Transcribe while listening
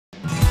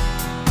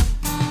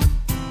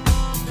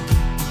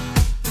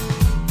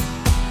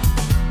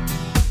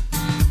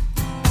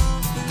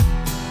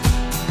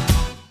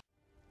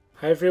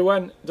Hi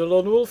everyone,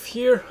 delonewolf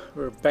here.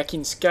 We're back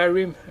in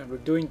Skyrim and we're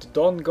doing the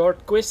Dawn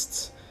Guard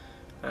quests.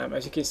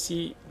 As you can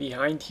see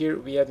behind here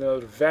we had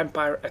another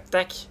vampire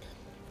attack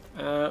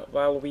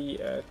while we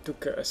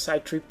took a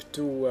side trip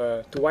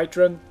to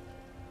Whiterun.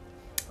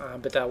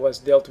 But that was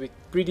dealt with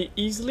pretty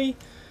easily.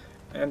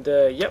 And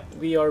yeah,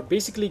 we are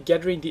basically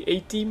gathering the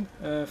A-team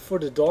for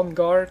the Dawn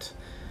Guard.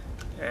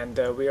 And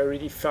we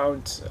already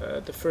found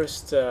the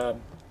first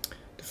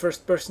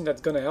person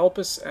that's gonna help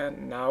us,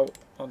 and now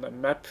on the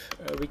map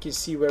we can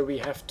see where we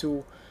have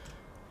to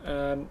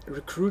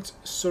recruit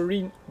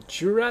Sorin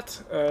Gerard.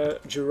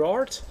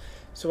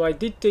 So I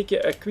did take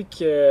a quick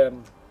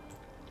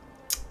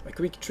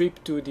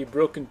trip to the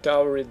Broken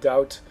Tower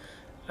Redoubt,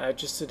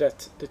 just so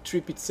that the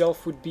trip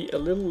itself would be a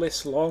little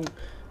less long,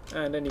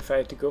 and then if I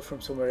had to go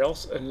from somewhere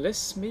else,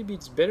 unless maybe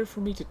it's better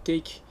for me to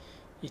take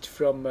it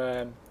from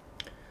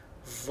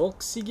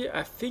Volksige.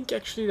 I think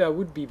actually that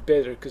would be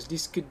better, because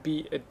this could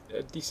be a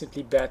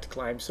decently bad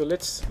climb. So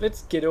let's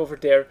get over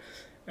there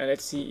and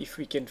let's see if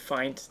we can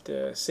find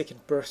the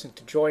second person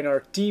to join our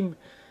team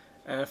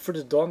for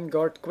the Dawn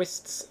Guard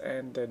quests.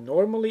 And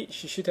normally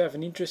she should have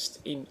an interest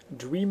in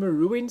Dreamer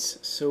Ruins,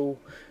 so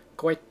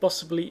quite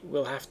possibly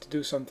we'll have to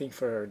do something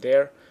for her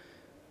there.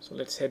 So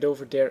let's head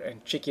over there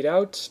and check it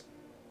out.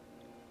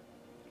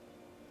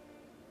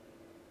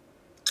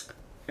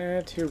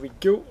 And here we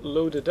go,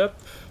 loaded up.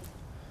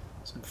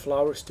 Some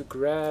flowers to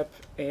grab,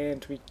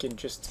 and we can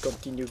just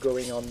continue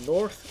going on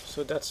north,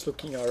 so that's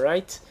looking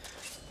alright.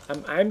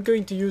 I'm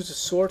going to use the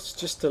swords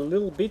just a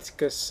little bit,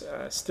 because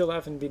I still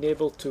haven't been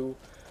able to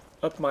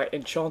up my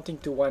enchanting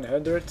to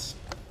 100.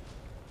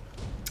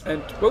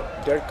 And whoa,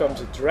 there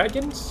comes a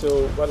dragon,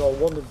 so what I'll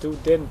want to do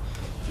then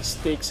is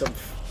take some...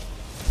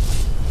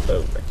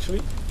 Oh,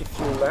 actually, if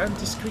you land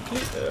this quickly,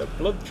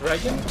 blood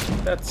dragon,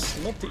 that's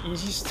not the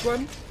easiest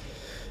one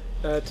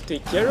to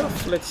take care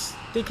of. Let's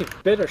take a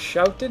better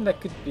shout then, that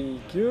could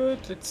be good.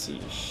 Let's see,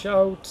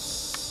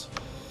 shouts.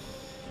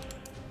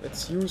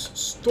 Let's use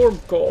Storm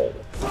Call.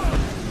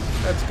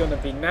 That's gonna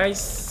be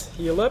nice.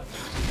 Heal up.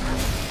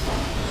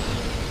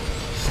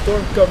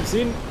 Storm comes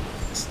in,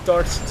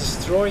 starts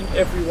destroying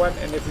everyone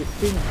and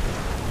everything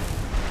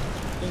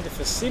in the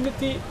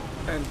vicinity.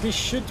 And this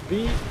should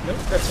be... No,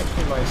 that's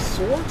actually my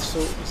sword, so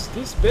is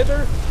this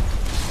better?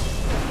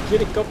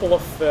 Get a couple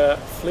of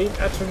flame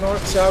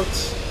atronarchs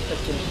out that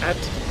can add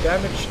to the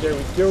damage. There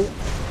we go.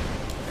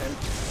 And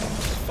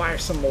fire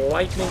some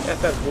lightning at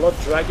that blood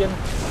dragon.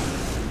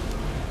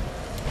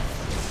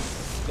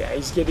 Yeah,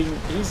 he's getting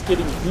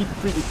beat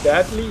pretty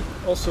badly.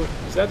 Also,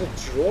 is that a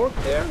Drog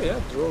there? Yeah,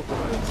 Drog,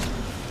 right.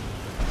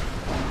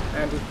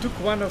 And it took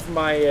one of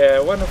my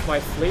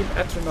flame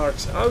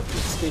atronarchs out.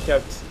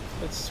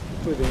 Let's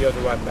put the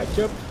other one back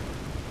up.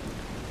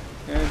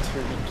 And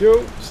here we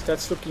go. So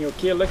that's looking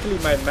okay. Luckily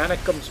my mana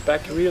comes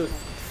back real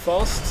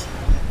fast.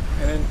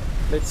 And then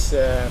let's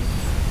heal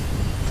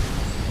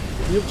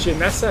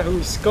Janessa, who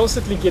is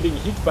constantly getting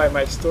hit by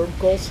my storm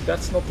calls. So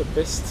that's not the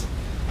best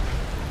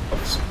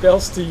of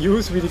spells to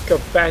use with a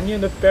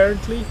companion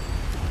apparently.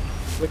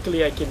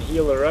 Luckily I can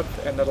heal her up,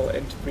 and that'll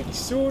end pretty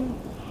soon.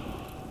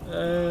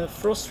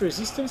 Frost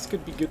resistance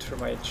could be good for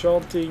my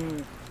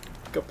enchanting.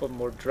 A couple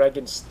more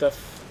dragon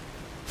stuff.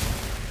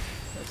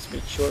 Let's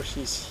make sure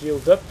she's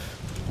healed up.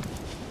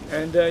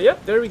 And yeah,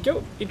 there we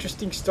go.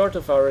 Interesting start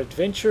of our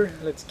adventure.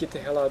 Let's get the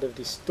hell out of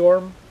this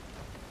storm.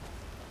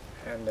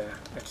 And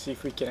let's see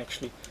if we can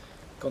actually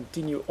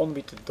continue on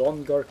with the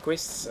Dawn Guard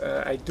quests.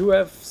 I do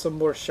have some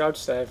more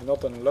shouts that I have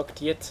not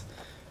unlocked yet.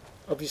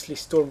 Obviously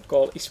Storm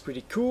Call is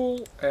pretty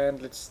cool.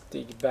 And let's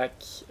take back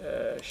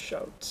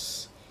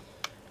shouts.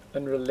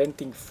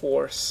 Unrelenting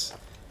Force.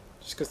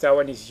 Just because that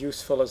one is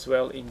useful as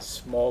well in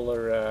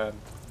smaller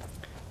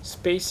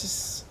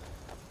spaces.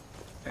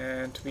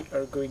 And we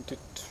are going to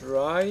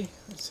try,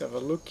 let's have a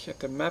look at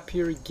the map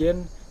here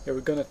again. Yeah,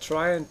 we're gonna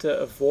try and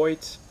avoid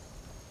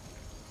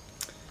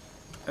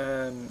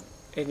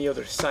any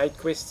other side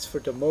quests for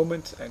the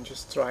moment, and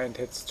just try and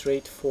head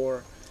straight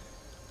for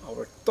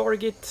our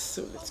target.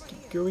 So let's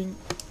keep going.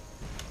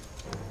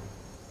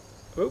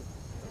 Oh,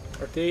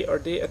 are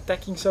they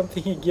attacking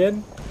something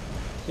again?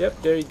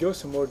 Yep, there you go,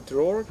 some more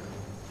Draugr,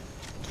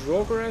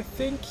 I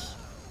think.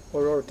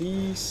 Or are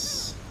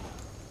these...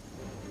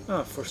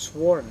 Ah,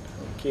 Forsworn,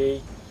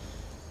 okay.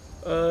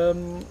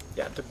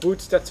 Yeah, the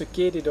boots, that's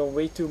okay, they don't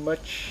weigh too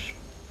much.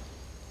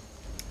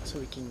 So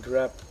we can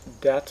grab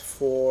that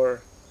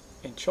for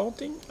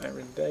enchanting.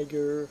 Iron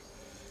dagger.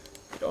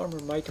 The armor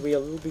might weigh a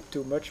little bit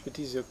too much, but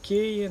is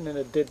okay. And then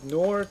a dead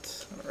Nord.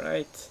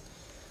 Alright.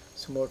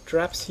 Some more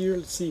traps here.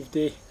 Let's see if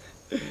they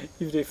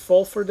if they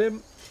fall for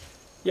them.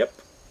 Yep.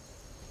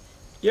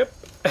 Yep.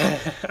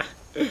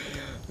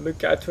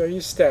 Look out where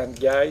you stand,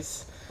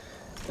 guys.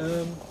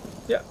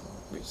 Yeah.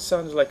 It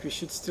sounds like we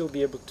should still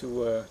be able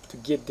to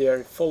get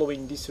there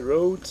following this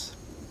road.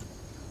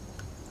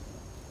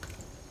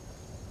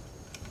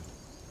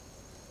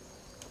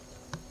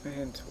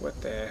 And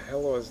what the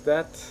hell was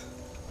that?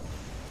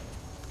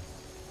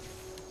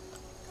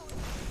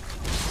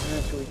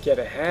 And we get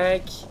a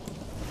hag.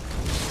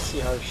 Let's see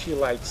how she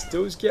likes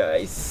those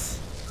guys.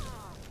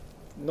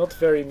 not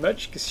very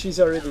much, because she's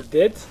already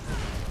dead.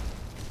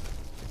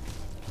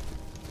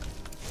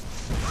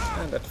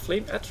 And that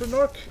flame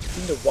Atronach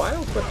in the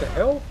wild, what the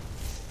hell?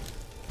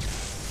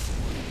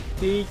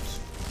 Take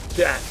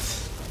that.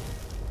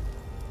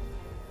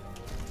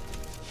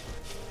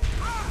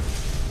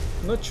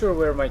 Not sure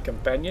where my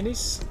companion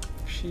is.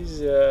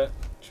 She's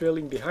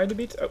trailing behind a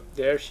bit. Oh,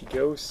 there she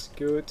goes.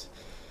 Good.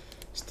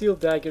 Steel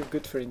dagger,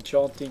 good for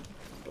enchanting.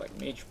 Black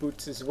mage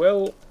boots as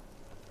well.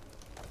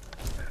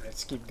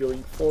 Let's keep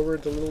going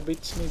forward a little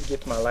bit. Maybe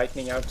get my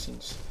lightning out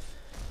since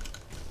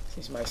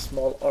my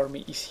small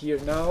army is here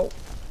now.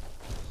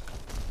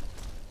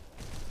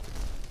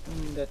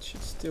 That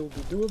should still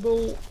be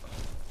doable.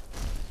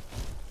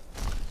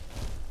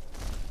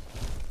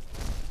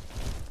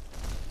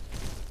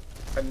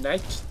 A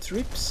night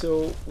trip,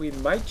 so we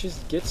might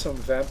just get some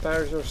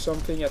vampires or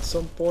something at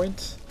some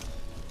point.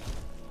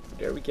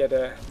 There we get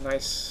a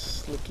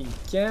nice looking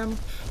camp.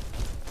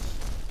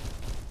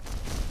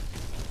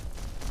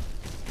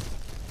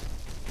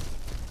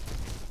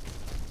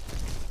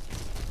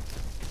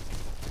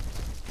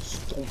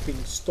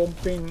 Stomping,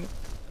 stomping.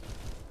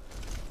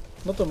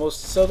 Not the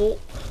most subtle.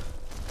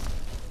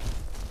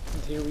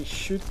 And here we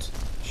should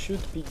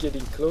be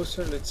getting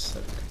closer. Let's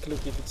have a quick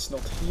look if it's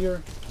not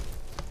here.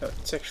 No,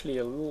 it's actually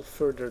a little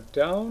further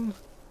down.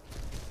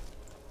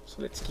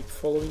 So let's keep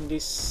following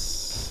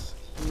this.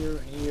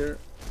 Here.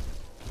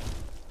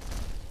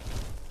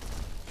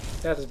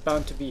 That is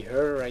bound to be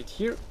her right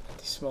here at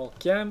the small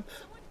camp.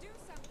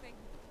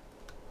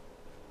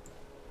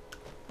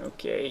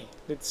 Okay,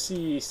 let's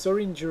see.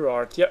 Sorin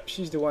Gerard. Yep,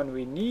 she's the one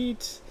we need.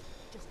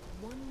 Just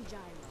one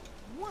gyro.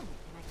 One,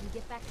 and I can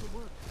get back to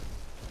work.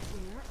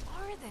 Where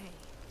are they?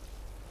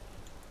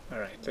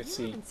 Alright, let's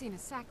see. You haven't seen a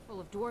sack full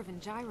of dwarven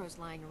gyros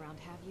lying around,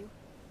 have you?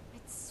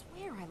 I'd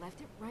swear I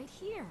left it right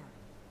here.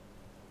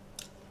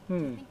 Do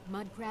you think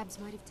mud crabs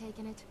might have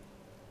taken it?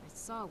 I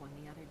saw one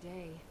the other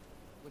day.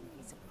 Wouldn't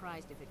be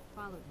surprised if it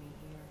followed me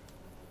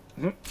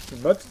here.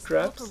 Mud Just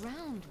crabs? walk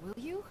around, will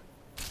you?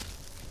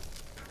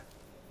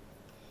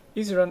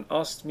 Isran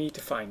asked me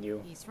to find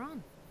you.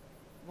 Isran?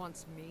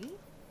 Wants me?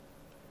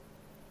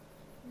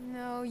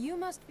 No, you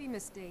must be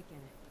mistaken.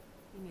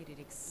 He made it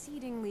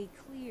exceedingly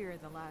clear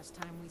the last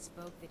time we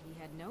spoke that he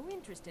had no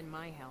interest in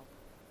my help.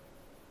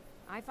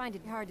 I find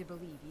it hard to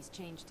believe he's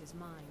changed his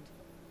mind.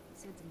 He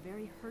said some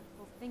very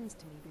hurtful things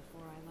to me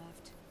before I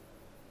left.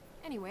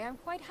 Anyway, I'm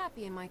quite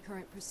happy in my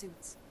current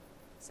pursuits.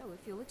 So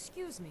if you'll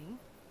excuse me...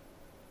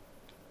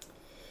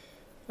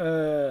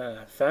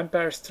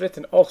 Vampires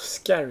threaten all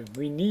Skyrim.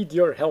 We need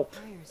your help.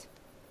 Vampires?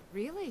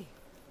 Really?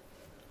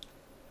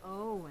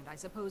 Oh, and I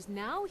suppose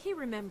now he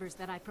remembers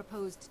that I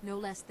proposed no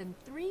less than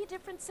 3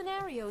 different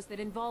scenarios that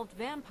involved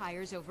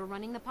vampires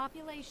overrunning the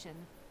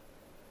population.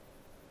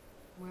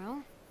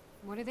 Well,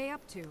 what are they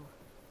up to?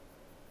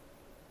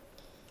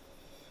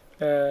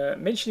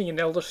 Mentioning in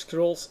Elder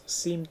Scrolls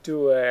seemed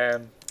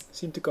to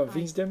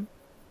convince them.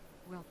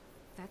 Well,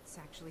 that's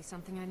actually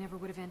something I never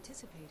would have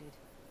anticipated.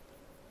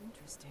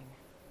 Interesting.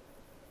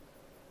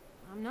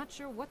 I'm not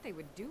sure what they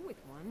would do with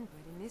one,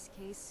 but in this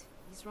case,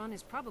 Isran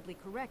is probably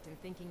correct in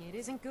thinking it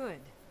isn't good.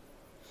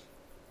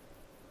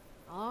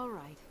 All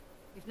right.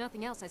 If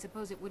nothing else, I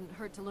suppose it wouldn't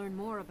hurt to learn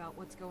more about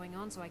what's going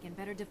on so I can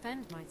better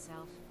defend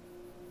myself.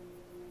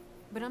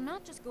 But I'm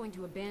not just going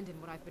to abandon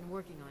what I've been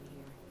working on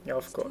here. Yeah,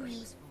 of It's too course.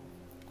 useful.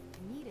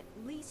 I need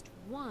at least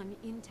one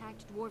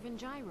intact dwarven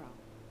gyro.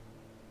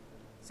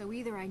 So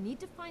either I need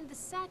to find the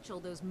satchel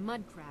those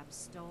mud crabs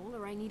stole,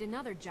 or I need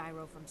another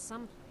gyro from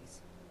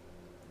someplace.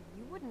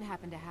 You wouldn't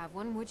happen to have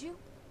one, would you?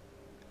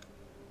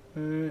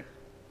 I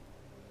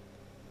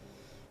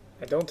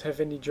don't have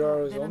any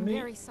gyros Then on me. I'm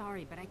very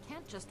sorry, but I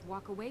can't just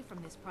walk away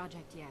from this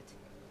project yet.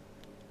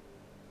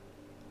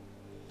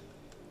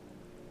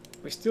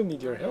 We still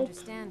need your I help.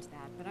 understand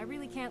that, but I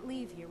really can't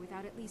leave here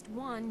without at least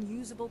one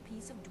usable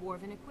piece of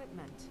dwarven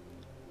equipment.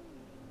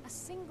 A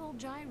single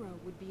gyro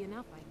would be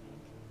enough, I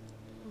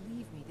think.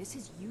 Believe me, this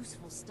is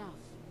useful stuff.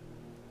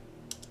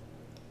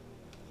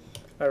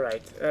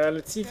 Alright,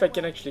 let's see if I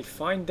can actually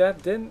find that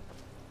then.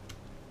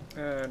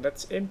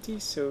 That's empty,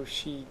 so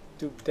she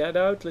took that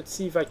out. Let's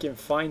see if I can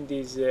find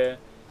these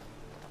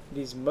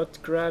mud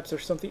crabs or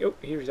something. Oh,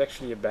 here's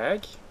actually a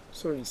bag.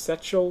 Sorry,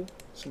 satchel,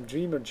 some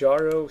dreamer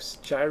gyros.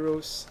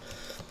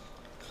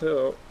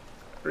 So,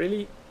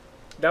 really?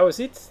 That was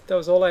it? That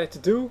was all I had to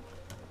do?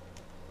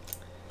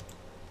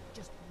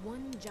 Just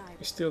one gyro.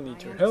 We still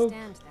need your I help.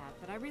 understand that,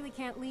 but I really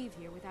can't leave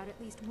here without at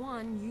least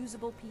one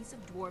usable piece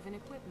of dwarven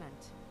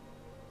equipment.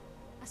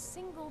 A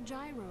single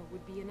gyro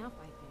would be enough,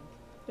 I think.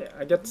 Yeah,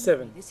 I got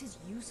 7. This is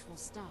useful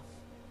stuff.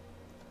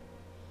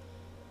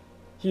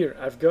 Here,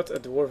 I've got a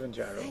dwarven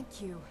gyro.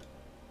 Thank you.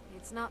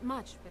 It's not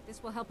much, but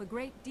this will help a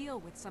great deal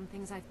with some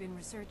things I've been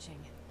researching.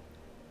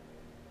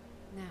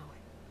 Now,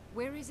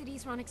 where is it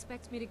Isran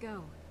expects me to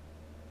go?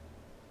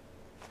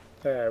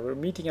 We're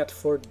meeting at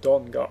Fort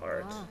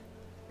Dawnguard. Ah,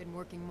 been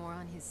working more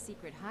on his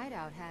secret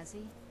hideout, has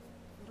he?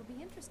 It'll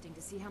be interesting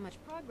to see how much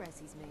progress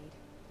he's made.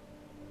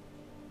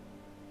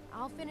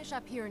 I'll finish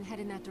up here and head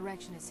in that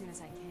direction as soon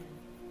as I can.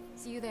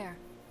 See you there.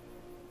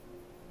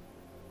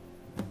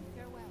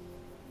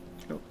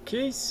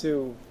 Okay,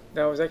 so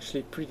that was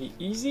actually pretty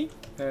easy.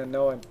 And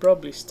now I'm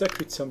probably stuck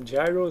with some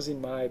gyros in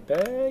my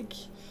bag.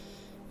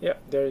 Yeah,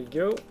 there you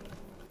go.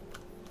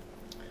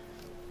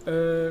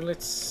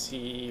 Let's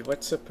see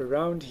what's up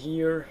around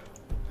here.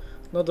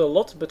 Not a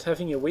lot, but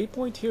having a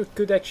waypoint here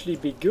could actually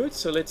be good.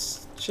 So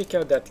let's check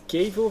out that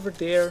cave over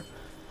there.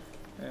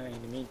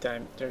 In the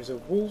meantime, there's a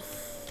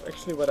wolf.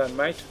 Actually, what I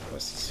might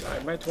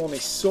want a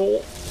soul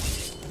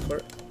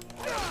for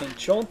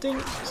enchanting.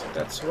 So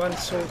that's one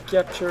soul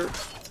captured.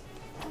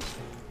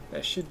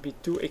 There should be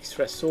 2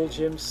 extra soul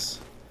gems.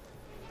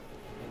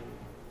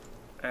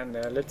 And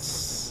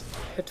let's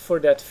head for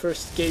that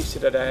first cave so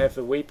that I have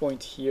a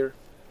waypoint here.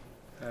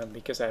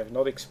 Because I have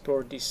not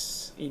explored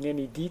this in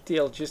any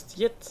detail just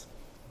yet.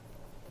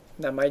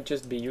 That might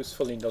just be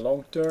useful in the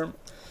long term.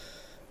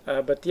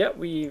 But yeah,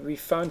 we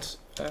found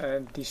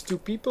these 2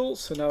 people.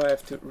 So now I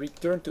have to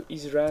return to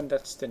Isran.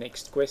 That's the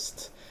next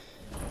quest.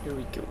 Here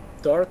we go.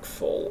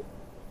 Darkfall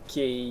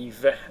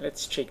Cave.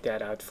 Let's check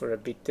that out for a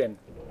bit then.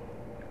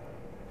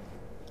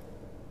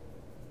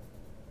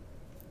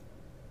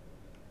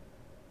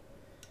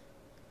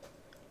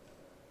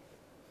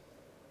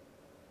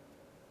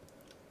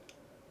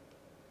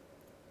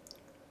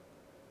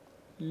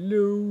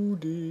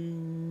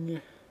 Loading.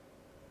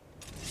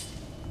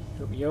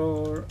 Here we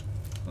are.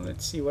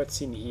 Let's see what's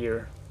in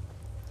here.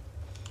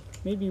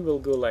 Maybe we'll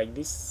go like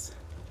this,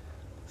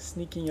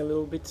 sneaking a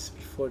little bit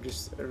before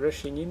just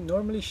rushing in.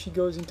 Normally she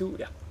goes into,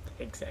 yeah,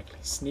 exactly,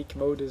 sneak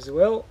mode as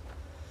well.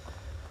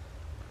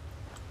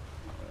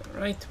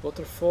 Alright,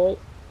 waterfall.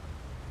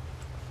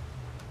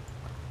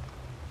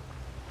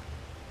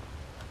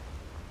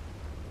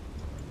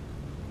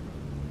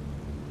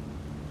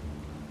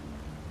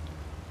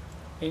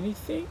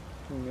 Anything?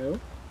 No.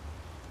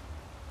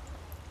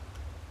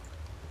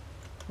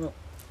 Well,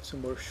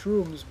 some more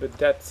shrooms, but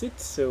that's it,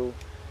 so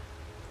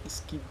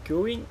let's keep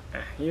going.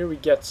 Here we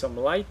get some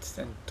light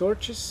and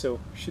torches, so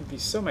should be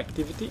some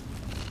activity.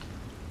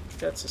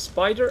 That's a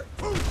spider.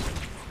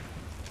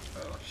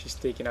 Oh, she's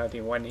taken out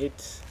in 1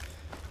 hit.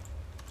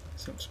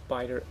 Some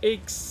spider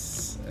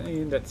eggs,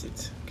 and that's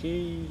it.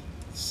 Okay,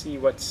 let's see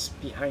what's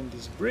behind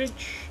this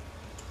bridge.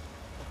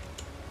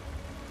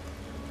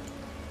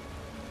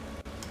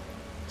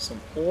 Some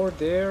ore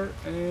there,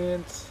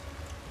 and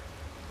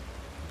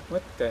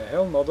what the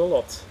hell, not a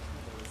lot.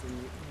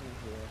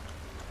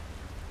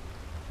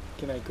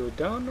 Can I go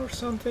down or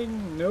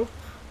something? Nope.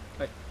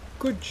 I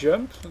could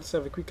jump. Let's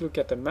have a quick look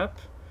at the map.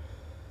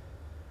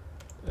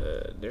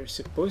 There's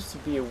supposed to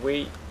be a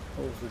way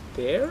over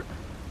there.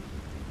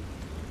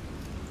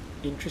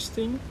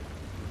 Interesting.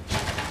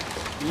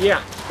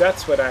 Yeah,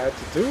 that's what I had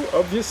to do,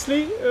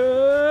 obviously.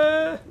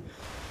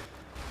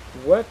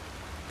 What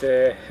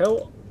the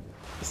hell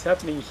is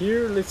happening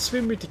here? Let's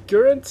swim with the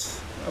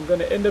current. I'm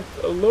gonna end up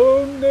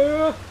alone.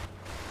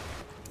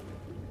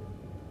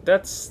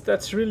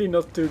 That's really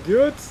not too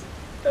good.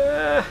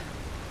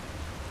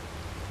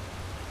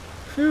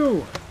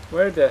 Phew,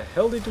 where the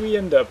hell did we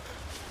end up?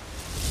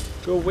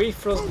 Go away,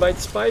 frostbite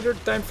spider,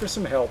 time for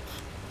some help.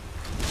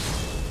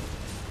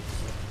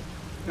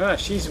 Ah,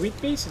 she's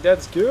with me, so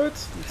that's good.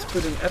 Let's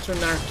put an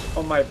Atronach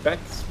on my back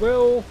as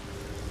well.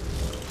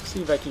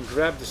 See if I can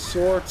grab the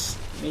swords,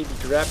 maybe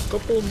grab a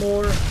couple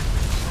more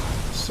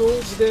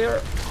souls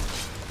there.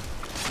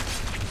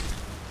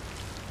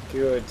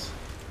 Good.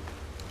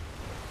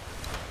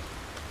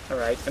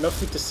 Alright, enough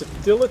with the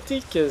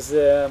subtlety, because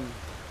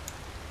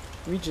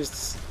we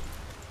just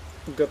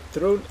got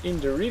thrown in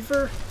the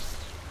river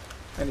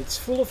and it's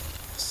full of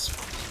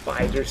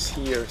spiders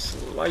here. So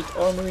light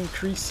armor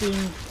increasing.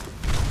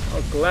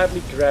 I'll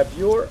gladly grab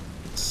your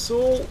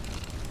soul.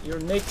 You're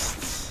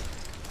next.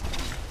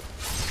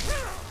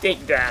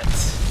 Take that.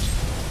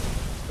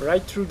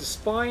 Right through the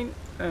spine.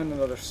 And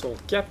another soul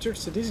captured.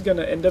 So this is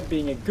gonna end up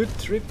being a good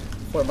trip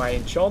for my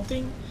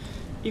enchanting.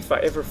 If I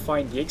ever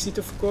find the exit,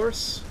 of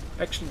course.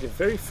 Actually the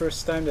very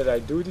first time that I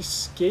do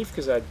this cave,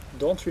 because I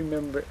don't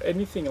remember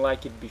anything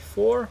like it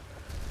before.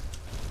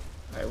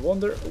 I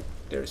wonder... Oh,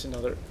 there's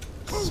another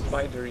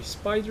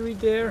spidery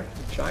there.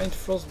 A giant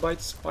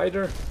frostbite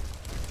spider.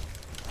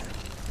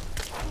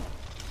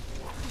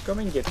 Come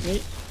and get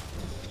me.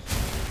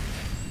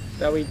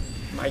 That way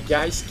my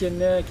guys can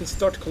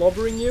start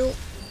clobbering you.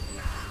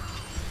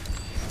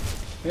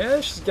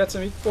 Yeah, she's got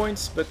some hit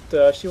points,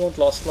 but she won't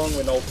last long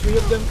when all 3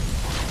 of them.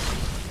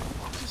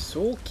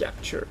 Soul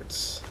captured.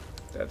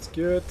 That's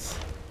good.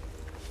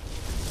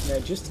 Can I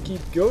just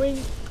keep going?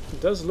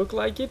 It does look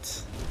like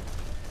it.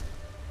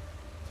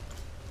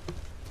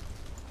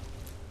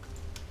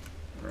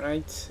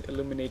 Right,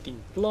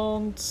 illuminating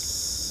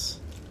plants.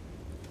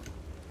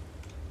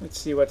 Let's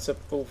see what's up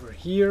over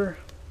here.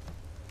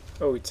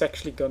 Oh, it's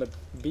actually gonna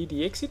be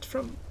the exit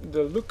from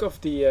the look of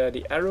the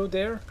arrow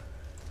there.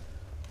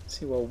 Let's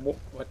see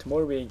what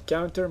more we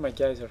encounter. My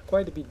guys are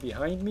quite a bit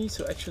behind me,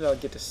 so actually I'll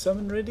get a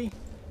summon ready.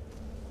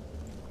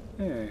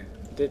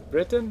 Dead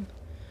Breton.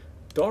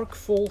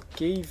 Darkfall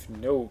Cave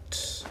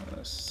Note.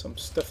 Some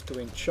stuff to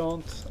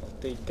enchant.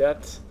 I'll take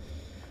that.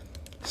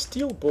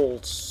 Steel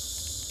bolts.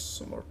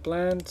 Some more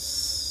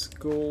plants.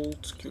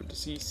 gold, cure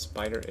disease,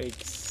 spider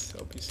eggs,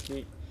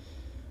 obviously.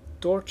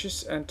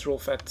 Torches and troll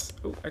fat.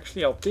 Oh,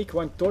 actually I'll take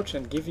one torch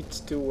and give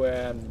it to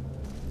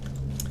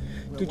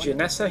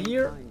Janessa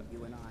here.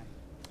 You and I.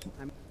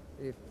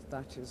 If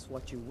that is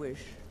what you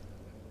wish.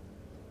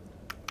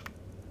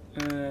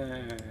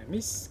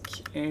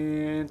 Misk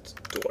and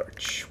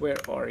torch. Where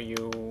are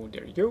you?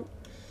 There you go.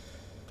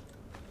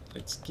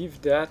 Let's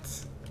give that.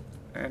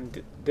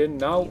 And then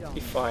now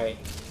if I...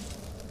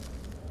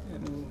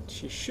 And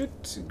she should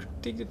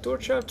take the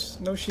torch out.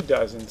 No, she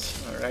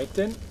doesn't. Alright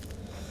then.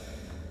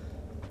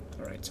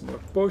 Alright, some more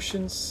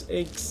potions,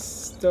 eggs,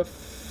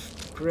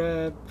 stuff,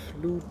 grab,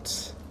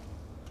 loot.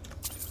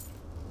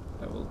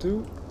 That will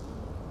do.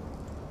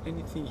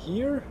 Anything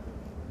here?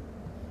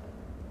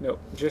 No,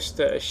 just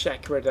a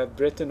shack where that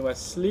Breton was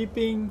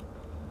sleeping.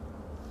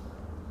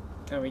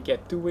 And we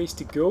get 2 ways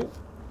to go.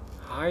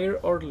 Higher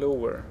or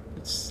lower.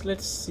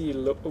 Let's see.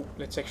 Oh,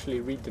 let's actually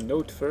read the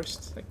note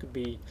first. That could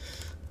be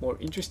more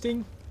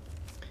interesting.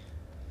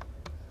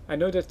 I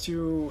know that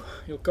you'll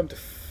come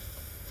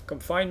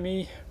find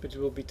me, but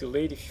it will be too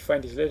late if you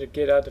find this letter.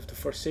 Get out of the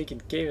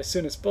Forsaken Cave as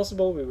soon as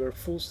possible. We were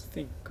fools to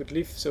think we could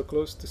live so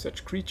close to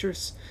such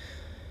creatures.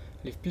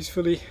 Live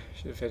peacefully.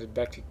 Should have headed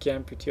back to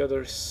camp with the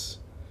others.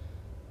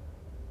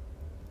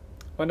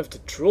 One of the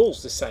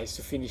trolls decides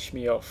to finish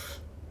me off.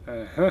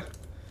 So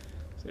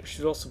there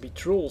should also be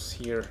trolls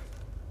here.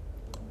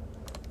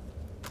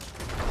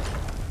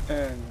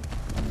 And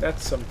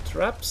that's some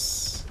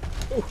traps.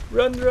 Oh,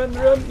 run, run,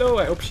 run! No,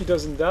 I hope she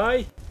doesn't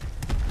die.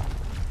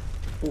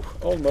 Oh,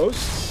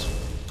 almost.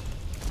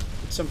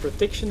 Put some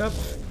protection up.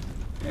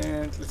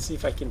 And let's see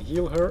if I can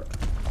heal her.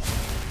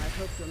 I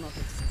hope you're not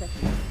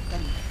expecting to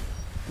thank me.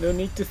 No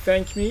need to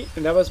thank me,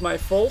 and that was my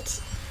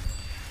fault.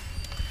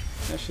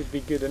 That should be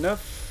good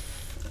enough.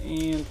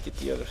 And get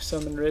the other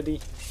summon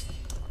ready.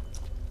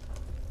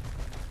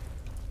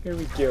 Here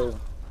we go.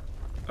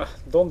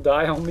 Don't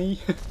die on me.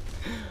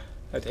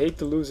 I'd hate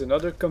to lose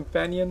another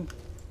companion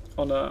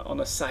on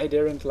a side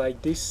errand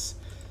like this.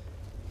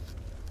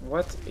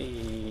 What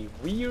a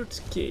weird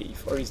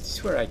cave. Or is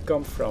this where I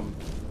come from?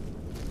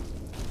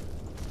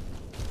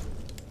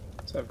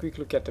 So have a quick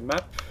look at the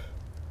map.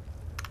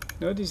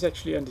 No, this is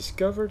actually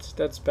undiscovered.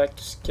 That's back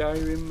to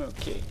Skyrim.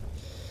 Okay.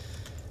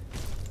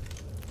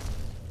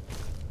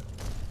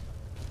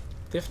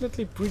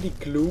 Definitely pretty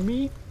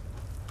gloomy.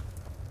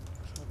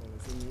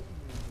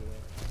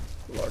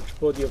 Large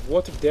body of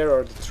water. There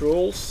are the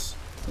trolls.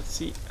 Let's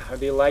see how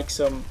they like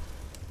some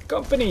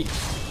company.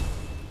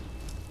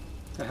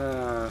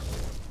 There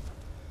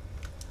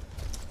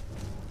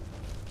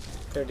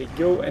they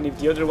go. And if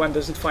the other one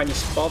doesn't find his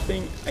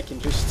spotting, I can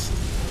just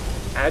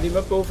add him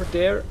up over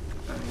there,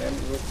 and then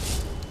we'll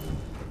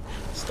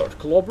start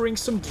clobbering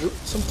some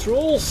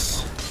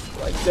trolls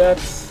like that.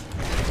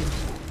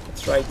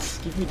 That's right.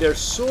 Give me their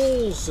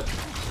souls.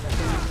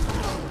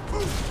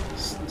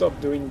 Stop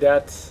doing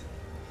that.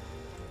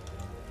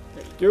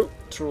 There you go.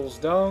 Trolls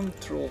down.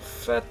 Troll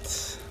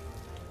fat.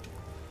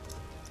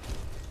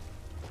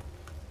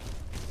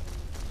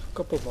 A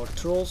couple more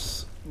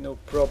trolls. No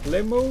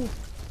problemo.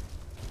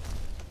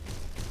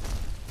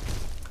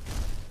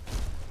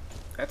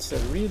 That's a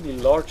really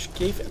large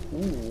cave.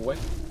 Ooh, what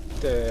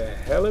the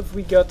hell have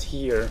we got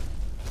here?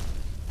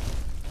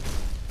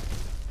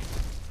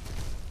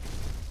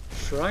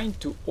 Shrine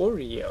to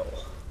Oriel.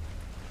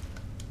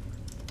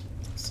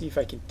 See if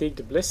I can take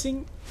the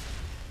blessing.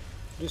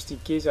 Just in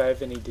case I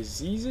have any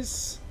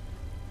diseases.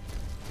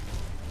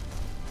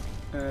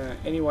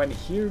 Anyone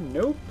here?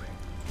 Nope.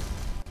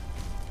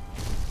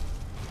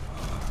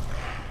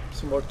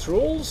 Some more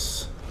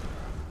trolls.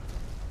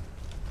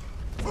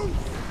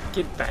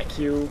 Get back,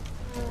 you.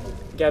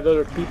 Get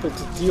other people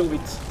to deal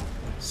with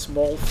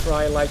small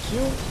fry like you.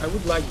 I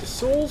would like the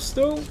souls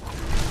though.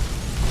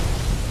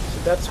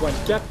 So that's one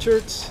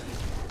captured.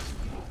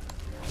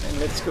 And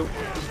let's go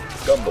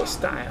gumbo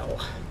style.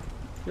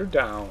 You're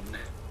down.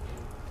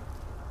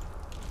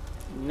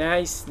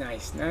 Nice,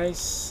 nice,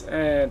 nice.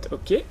 And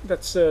okay,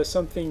 that's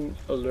something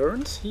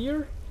learned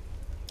here.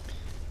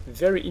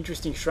 Very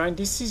interesting shrine.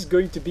 This is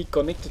going to be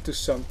connected to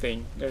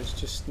something. There's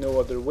just no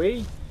other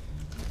way.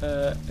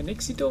 An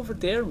exit over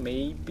there,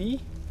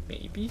 maybe.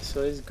 Maybe.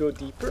 So let's go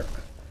deeper.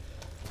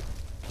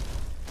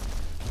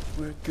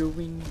 We're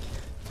going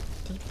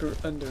deeper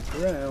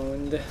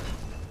underground.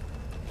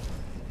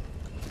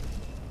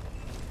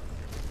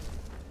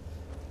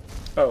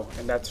 Oh,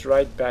 and that's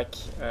right back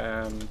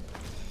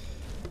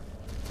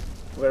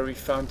where we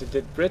found the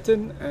dead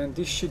Breton, and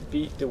this should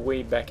be the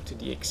way back to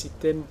the exit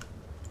then.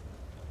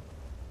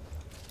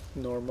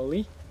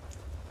 Normally.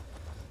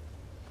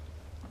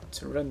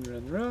 Let's run,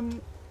 run,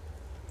 run.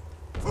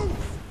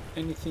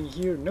 Anything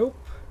here? Nope.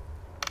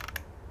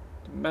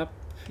 The map.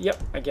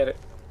 Yep, I get it.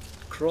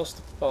 Cross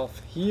the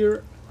path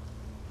here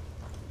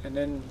and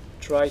then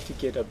try to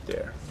get up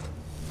there.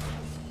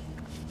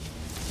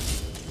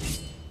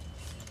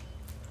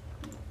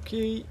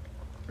 Okay,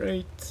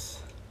 right.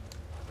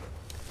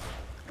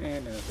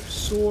 And another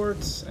sword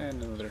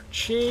and another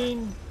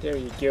chain. There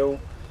you go.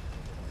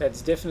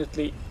 That's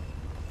definitely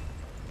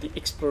the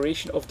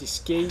exploration of this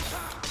cave.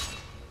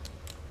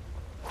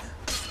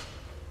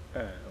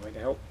 Where the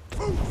hell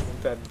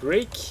did that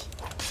break?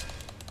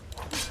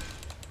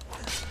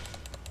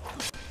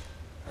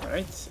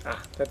 Alright,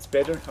 that's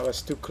better. I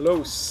was too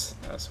close.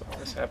 That's what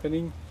was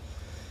happening.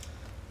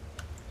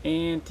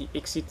 And the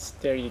exit,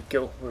 there you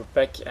go. We're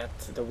back at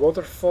the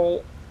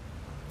waterfall.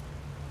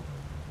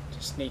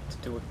 Just need to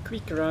do a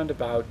quick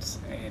roundabout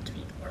and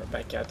we are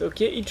back at.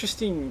 Okay,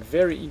 interesting,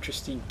 very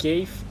interesting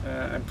cave.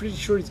 I'm pretty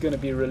sure it's going to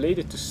be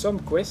related to some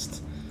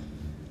quest.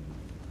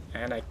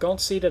 And I can't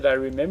say that I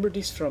remember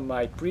this from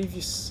my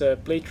previous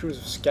playthroughs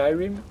of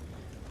Skyrim.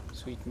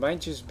 So it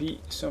might just be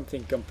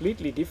something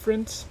completely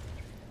different.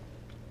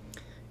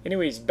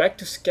 Anyways, back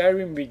to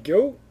Skyrim we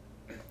go.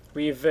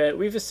 We've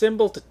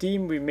assembled a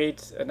team, we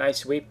made a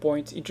nice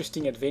waypoint,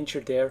 interesting adventure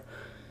there.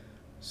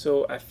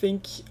 So I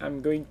think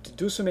I'm going to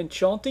do some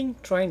enchanting,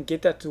 try and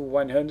get that to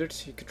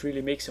 100. You could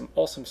really make some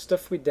awesome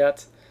stuff with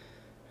that.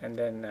 And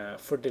then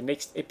for the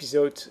next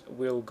episode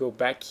we'll go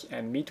back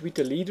and meet with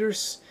the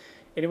leaders.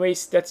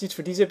 Anyways, that's it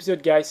for this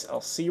episode guys.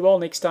 I'll see you all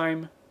next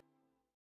time.